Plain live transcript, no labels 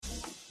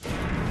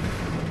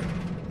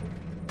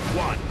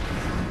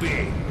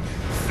big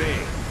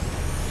thing.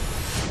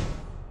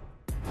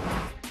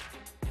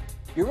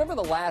 You remember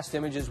the last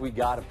images we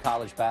got of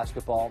college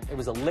basketball? It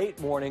was a late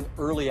morning,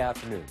 early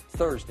afternoon,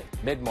 Thursday,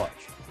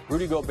 mid-March.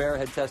 Rudy Gobert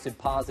had tested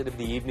positive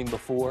the evening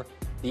before.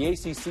 The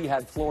ACC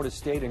had Florida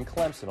State and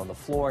Clemson on the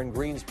floor in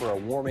Greensboro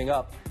warming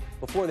up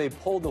before they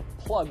pulled the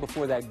plug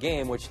before that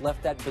game, which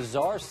left that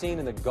bizarre scene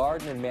in the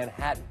Garden in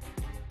Manhattan.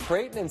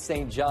 Creighton and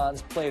St.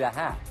 John's played a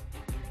half.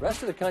 The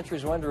rest of the country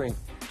is wondering,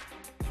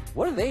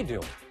 what are they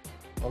doing?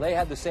 Well, they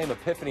had the same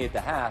epiphany at the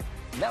half,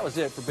 and that was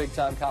it for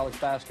big-time college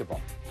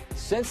basketball.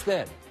 Since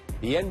then,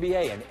 the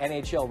NBA and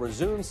NHL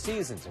resumed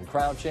seasons and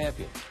crowned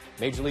champions.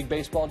 Major League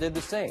Baseball did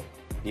the same.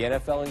 The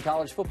NFL and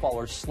college football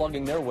are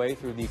slugging their way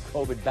through the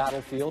COVID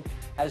battlefield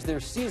as their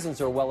seasons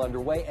are well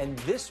underway. And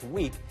this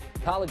week,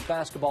 college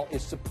basketball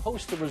is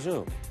supposed to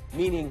resume,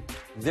 meaning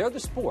they're the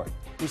sport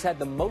who's had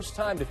the most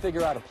time to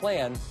figure out a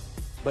plan,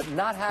 but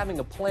not having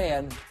a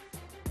plan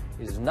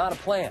is not a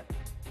plan.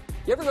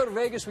 You ever go to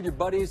Vegas with your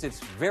buddies?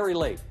 It's very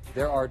late.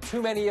 There are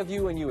too many of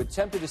you, and you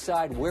attempt to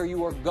decide where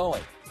you are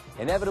going.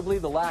 Inevitably,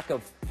 the lack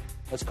of,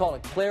 let's call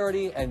it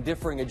clarity and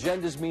differing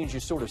agendas means you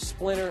sort of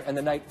splinter and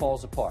the night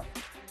falls apart.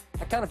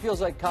 That kind of feels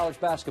like college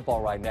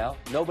basketball right now.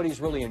 Nobody's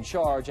really in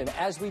charge. And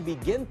as we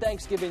begin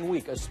Thanksgiving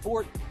week, a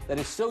sport that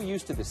is so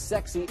used to the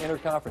sexy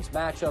interconference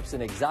matchups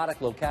in exotic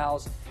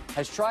locales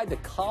has tried to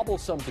cobble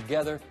some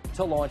together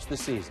to launch the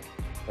season.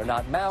 They're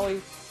not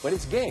Maui, but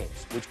it's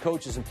games, which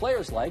coaches and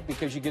players like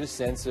because you get a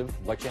sense of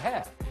what you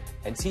have.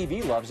 And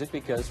TV loves it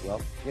because,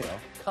 well, you know,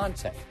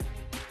 content.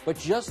 But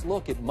just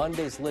look at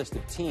Monday's list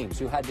of teams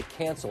who had to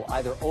cancel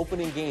either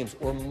opening games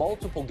or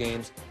multiple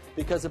games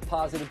because of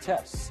positive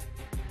tests.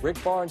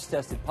 Rick Barnes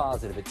tested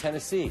positive at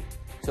Tennessee,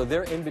 so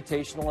their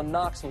invitational in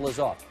Knoxville is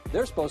off.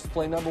 They're supposed to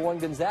play #1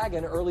 Gonzaga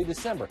in early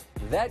December.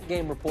 That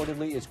game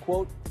reportedly is,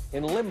 quote,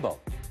 in limbo,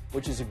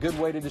 which is a good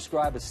way to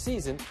describe a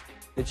season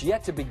that's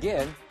yet to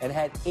begin and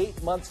had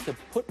 8 months to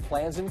put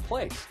plans in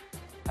place.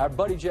 Our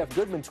buddy Jeff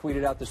Goodman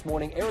tweeted out this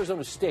morning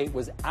Arizona State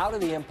was out of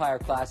the Empire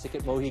Classic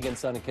at Mohegan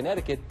Sun in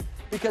Connecticut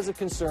because of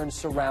concerns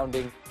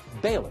surrounding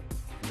Baylor.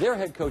 Their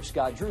head coach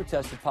Scott Drew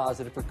tested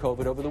positive for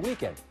COVID over the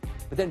weekend.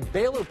 But then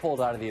Baylor pulled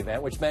out of the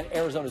event, which meant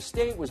Arizona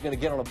State was going to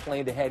get on a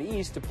plane to head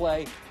east to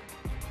play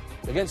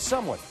against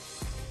someone.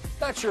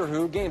 Not sure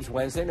who. Game's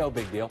Wednesday, no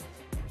big deal.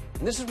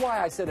 And this is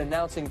why I said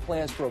announcing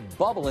plans for a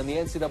bubble in the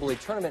NCAA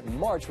tournament in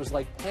March was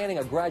like planning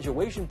a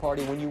graduation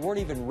party when you weren't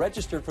even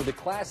registered for the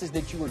classes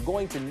that you were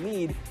going to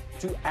need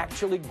to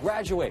actually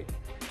graduate.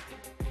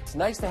 It's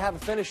nice to have a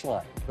finish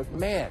line, but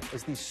man,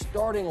 is the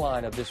starting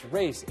line of this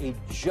race a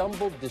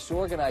jumbled,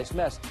 disorganized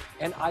mess.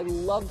 And I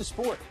love the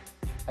sport.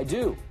 I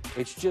do.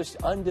 It's just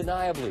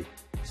undeniably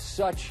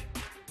such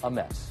a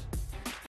mess.